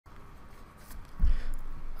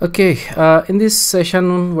Okay, in this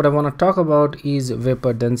session, what I want to talk about is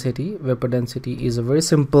vapor density. Vapor density is a very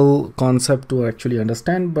simple concept to actually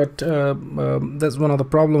understand, but that's one of the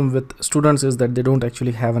problem with students is that they don't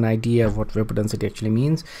actually have an idea of what vapor density actually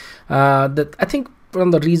means. That I think one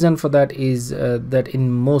of the reason for that is that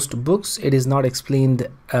in most books it is not explained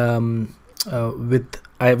with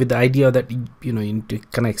the idea that you need to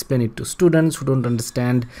kind of explain it to students who don't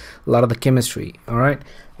understand a lot of the chemistry. All right.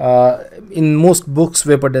 In most books,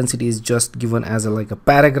 vapor density is just given as like a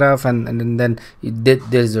paragraph, and then there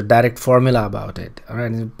is a direct formula about it. All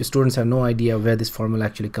right, and students have no idea where this formula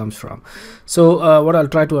actually comes from. So what I'll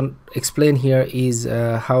try to explain here is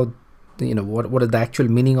how what the actual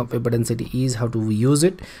meaning of vapor density is, how do we use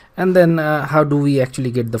it, and then how do we actually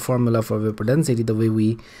get the formula for vapor density the way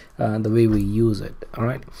we use it. All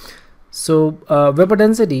right. So vapor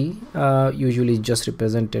density usually is just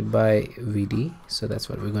represented by VD, so that's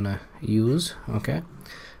what we're gonna use. Okay,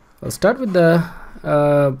 I'll start with the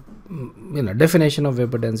definition of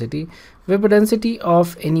vapor density. Vapor density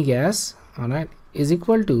of any gas, all right, is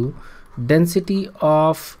equal to density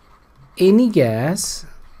of any gas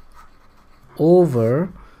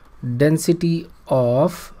over density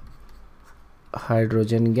of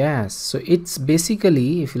hydrogen gas. So it's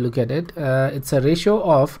basically, if you look at it, it's a ratio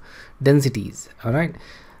of densities. All right.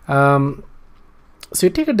 So you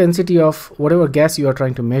take a density of whatever gas you are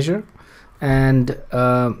trying to measure, and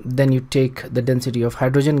then you take the density of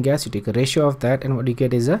hydrogen gas, you take a ratio of that, and what you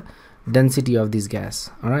get is a density of this gas.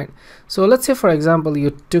 All right. So let's say, for example,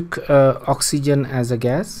 you took oxygen as a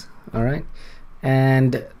gas. All right,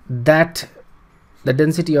 and the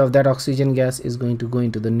density of that oxygen gas is going to go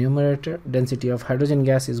into the numerator, density of hydrogen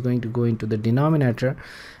gas is going to go into the denominator,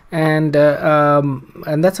 and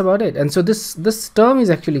that's about it. And so this term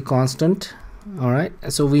is actually constant. All right,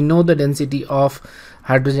 so we know the density of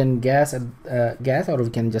hydrogen gas, or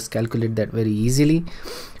we can just calculate that very easily,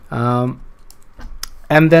 and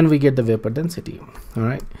then we get the vapor density. All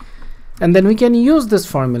right, and then we can use this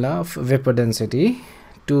formula of vapor density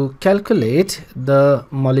to calculate the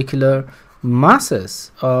molecular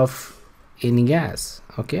masses of any gas.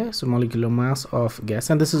 Okay, so molecular mass of gas,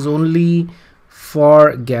 and this is only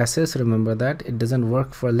for gases. Remember that it doesn't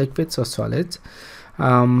work for liquids or solids.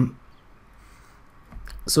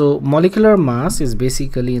 So molecular mass is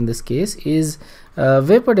basically, in this case, is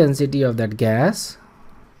vapor density of that gas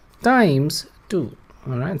times 2.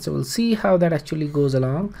 All right, so we'll see how that actually goes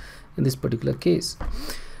along in this particular case.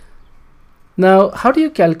 Now, how do you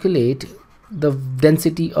calculate the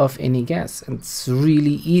density of any gas? It's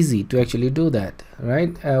really easy to actually do that,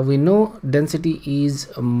 right? We know density is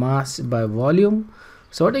mass by volume,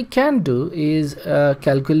 so what I can do is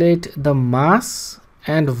calculate the mass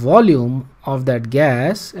and volume of that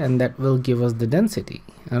gas, and that will give us the density.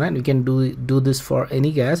 All right, we can do this for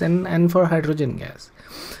any gas and for hydrogen gas.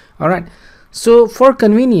 All right, so for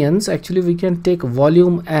convenience, actually we can take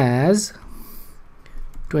volume as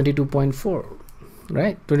 22.4,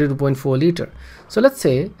 right? 22.4 liter. So let's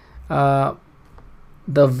say the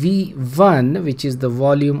V1, which is the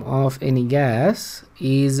volume of any gas,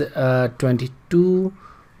 is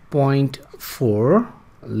 22.4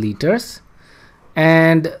 liters,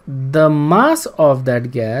 and the mass of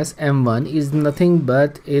that gas, M1, is nothing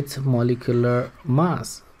but its molecular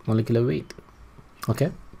mass, molecular weight.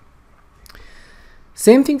 Okay,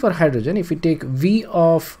 same thing for hydrogen. If we take V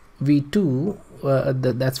of V2,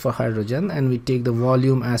 that's for hydrogen, and we take the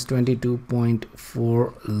volume as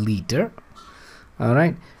 22.4 liter. All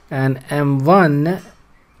right, and M1,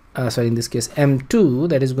 sorry, in this case M2,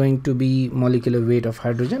 that is going to be molecular weight of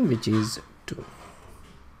hydrogen, which is 2.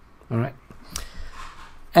 All right,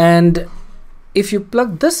 and if you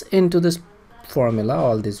plug this into this formula,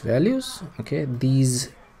 all these values, okay, these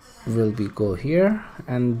will go here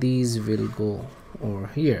and these will go over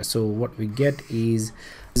here. So what we get is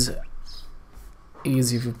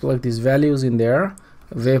if you plug these values in there,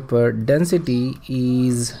 vapor density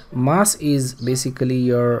is, mass is basically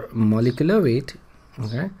your molecular weight,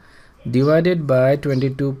 okay, divided by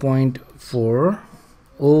 22.4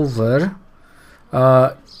 over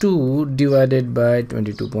 2 divided by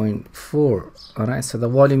 22.4. all right, so the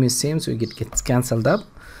volume is same, so it gets cancelled up,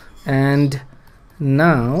 and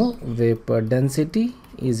now vapor density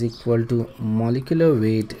is equal to molecular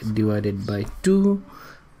weight divided by 2.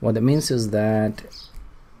 What that means is that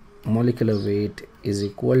molecular weight is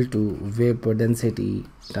equal to vapor density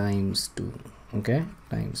times 2. Okay,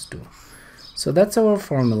 times 2. So that's our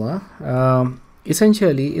formula.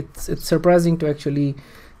 Essentially, it's surprising to actually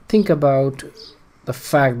think about the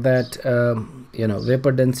fact that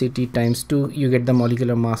vapor density times 2, you get the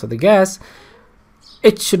molecular mass of the gas,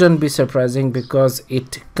 It shouldn't be surprising because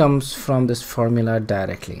it comes from this formula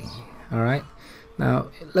directly. All right, now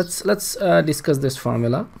let's discuss this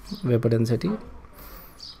formula, vapor density.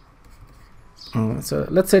 So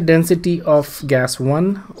let's say density of gas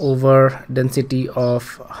 1 over density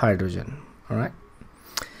of hydrogen. All right,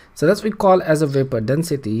 so that's what we call as a vapor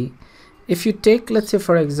density. If you take, let's say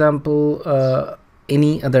for example,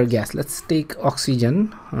 any other gas, let's take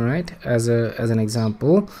oxygen, all right, as an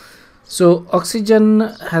example. So oxygen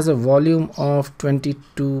has a volume of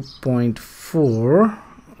 22.4,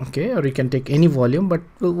 okay, or you can take any volume, but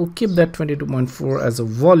we'll keep that 22.4 as a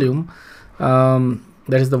volume.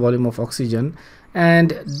 That is the volume of oxygen,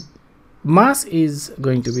 and mass is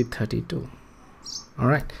going to be 32. All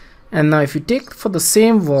right, and now if you take for the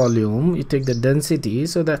same volume, you take the density,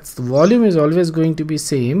 so that's the volume is always going to be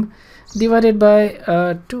same divided by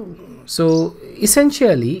 2. So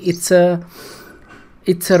essentially it's a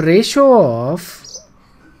ratio of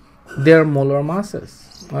their molar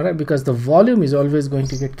masses. All right, because the volume is always going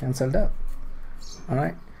to get cancelled out. All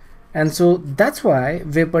right, and so that's why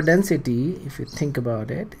vapor density, if you think about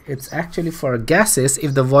it, it's actually for gases,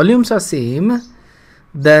 if the volumes are same,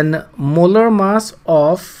 then molar mass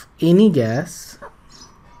of any gas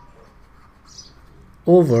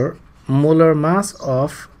over molar mass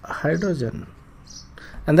of hydrogen.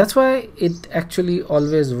 And that's why it actually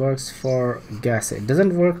always works for gases. It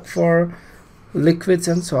doesn't work for liquids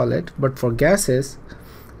and solid, but for gases,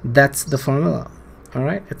 that's the formula. All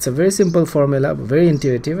right, it's a very simple formula, very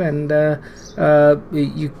intuitive, and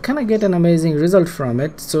you kind of get an amazing result from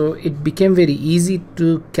it. So it became very easy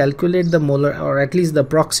to calculate the molar, or at least the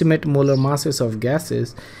approximate molar masses of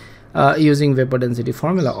gases using vapor density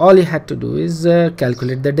formula. All you had to do is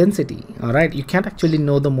calculate the density. All right, you can't actually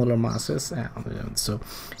know the molar masses so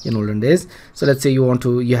in olden days. So let's say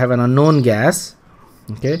you have an unknown gas,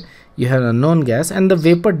 okay, you have an unknown gas, and the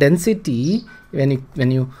vapor density,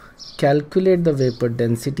 when you calculate the vapor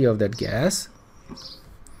density of that gas,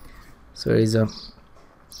 so it is a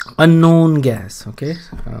unknown gas, okay,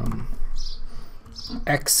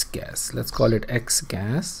 X gas, let's call it X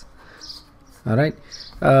gas. All right,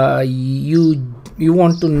 you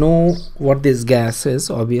want to know what this gas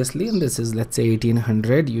is, obviously, and this is, let's say,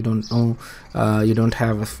 1800. You don't know, you don't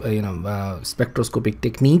have spectroscopic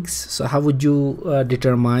techniques, so how would you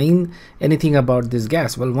determine anything about this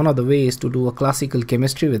gas? Well, one of the ways is to do a classical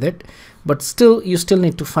chemistry with it, but still you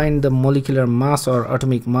need to find the molecular mass or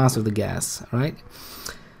atomic mass of the gas, right?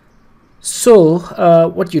 So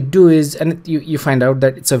what you do is, and you find out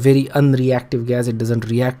that it's a very unreactive gas. It doesn't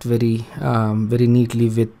react very neatly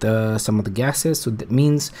with some of the gases. So that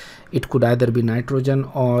means it could either be nitrogen,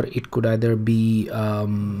 or it could either be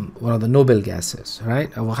one of the noble gases,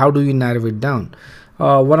 right? How do you narrow it down?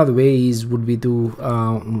 One of the ways would be to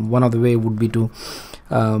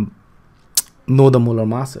know the molar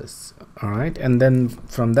masses. All right, and then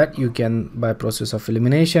from that you can, by process of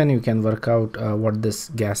elimination, you can work out what this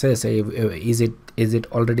gas is. Is it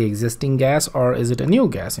already existing gas, or is it a new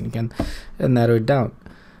gas, and you can narrow it down.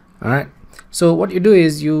 All right, so what you do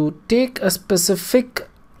is you take a specific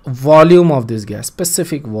volume of this gas,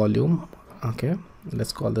 specific volume, okay,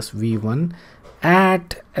 let's call this V1,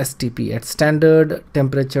 at STP, at standard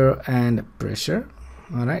temperature and pressure.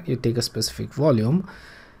 All right, you take a specific volume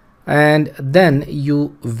and then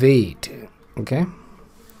you weigh it. Okay,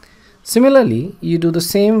 similarly you do the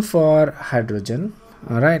same for hydrogen.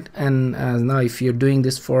 All right, and now if you're doing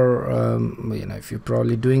this for if you're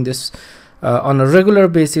probably doing this on a regular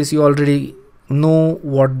basis, you already know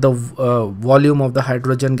what the volume of the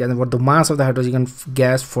hydrogen gas, what the mass of the hydrogen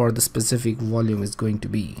gas for the specific volume is going to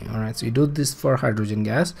be. All right, so you do this for hydrogen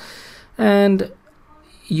gas, and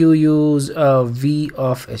you use V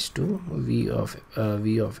of H2, V of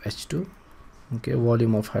H2, okay,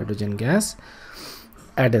 volume of hydrogen gas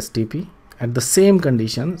at STP at the same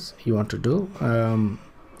conditions you want to do,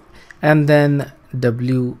 and then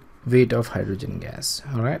W, weight of hydrogen gas.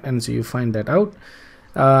 All right, and so you find that out.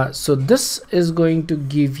 So this is going to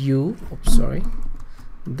give you,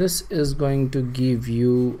 this is going to give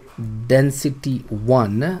you density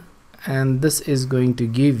 1, and this is going to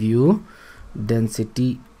give you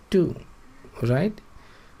density 2, right?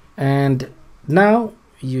 And now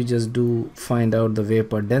you just find out the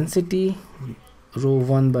vapor density, rho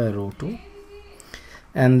 1 by rho 2,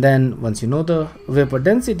 and then once you know the vapor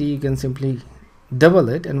density, you can simply double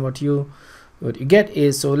it, and what you get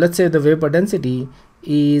is, so let's say the vapor density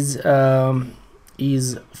is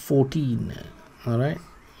 14. All right,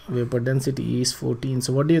 vapor density is 14.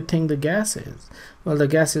 So what do you think the gas is? Well, the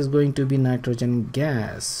gas is going to be nitrogen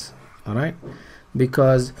gas. All right,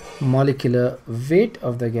 because molecular weight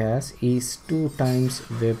of the gas is 2 times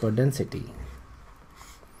vapor density.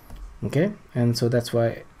 Okay, and so that's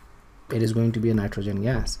why it is going to be a nitrogen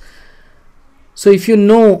gas. So if you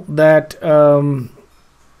know that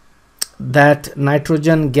that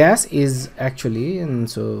nitrogen gas is actually, and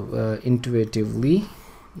so intuitively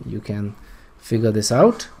you can figure this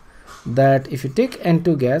out, that if you take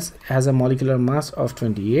N2 gas has a molecular mass of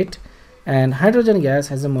 28 and hydrogen gas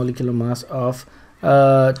has a molecular mass of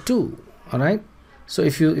 2. All right, so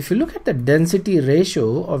if you look at the density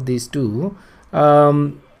ratio of these two,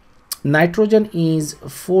 nitrogen is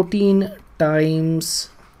 14 times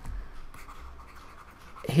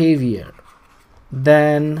heavier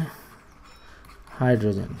than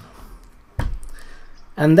hydrogen,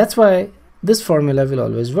 and that's why this formula will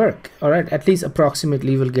always work. All right, at least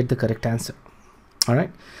approximately you will get the correct answer. All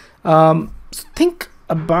right, so think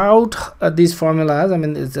about these formulas. I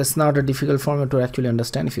mean, it's not a difficult formula to actually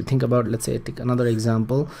understand. If you think about, let's say, take another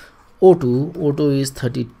example, O2 is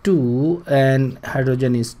 32 and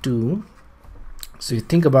hydrogen is 2. So you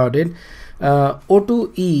think about it,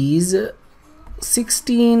 O2 is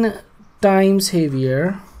 16 times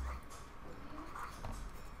heavier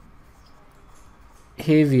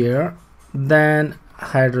than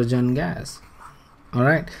hydrogen gas. All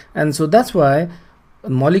right, and so that's why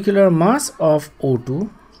molecular mass of O2,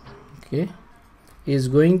 okay, is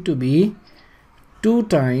going to be 2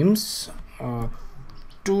 times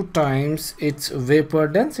its vapor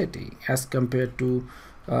density as compared to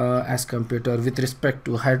or with respect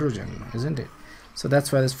to hydrogen, isn't it? So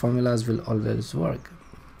that's why these formulas will always work.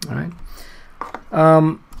 All right,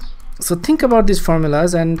 so think about these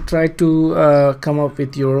formulas and try to come up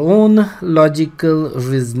with your own logical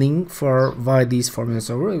reasoning for why these formulas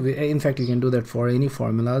are. In fact, you can do that for any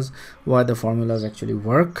formulas, why the formulas actually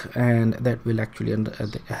work, and that will actually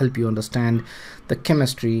help you understand the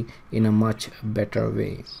chemistry in a much better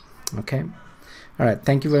way. Okay, all right,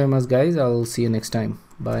 thank you very much guys. I'll see you next time.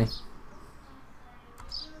 Bye.